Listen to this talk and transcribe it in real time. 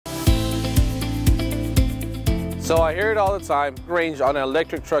So I hear it all the time, range on an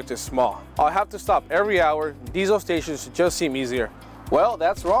electric truck is small. I'll have to stop every hour, diesel stations just seem easier. Well,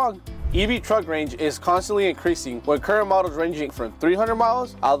 that's wrong. EV truck range is constantly increasing, with current models ranging from 300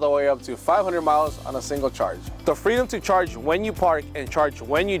 miles all the way up to 500 miles on a single charge. The freedom to charge when you park and charge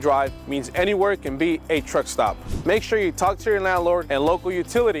when you drive means anywhere can be a truck stop. Make sure you talk to your landlord and local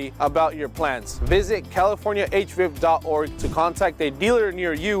utility about your plans. Visit californiahvip.org to contact a dealer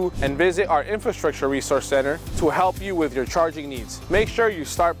near you and visit our infrastructure resource center to help you with your charging needs. Make sure you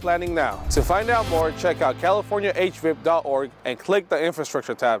start planning now. To find out more, check out californiahvip.org and click the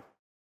infrastructure tab.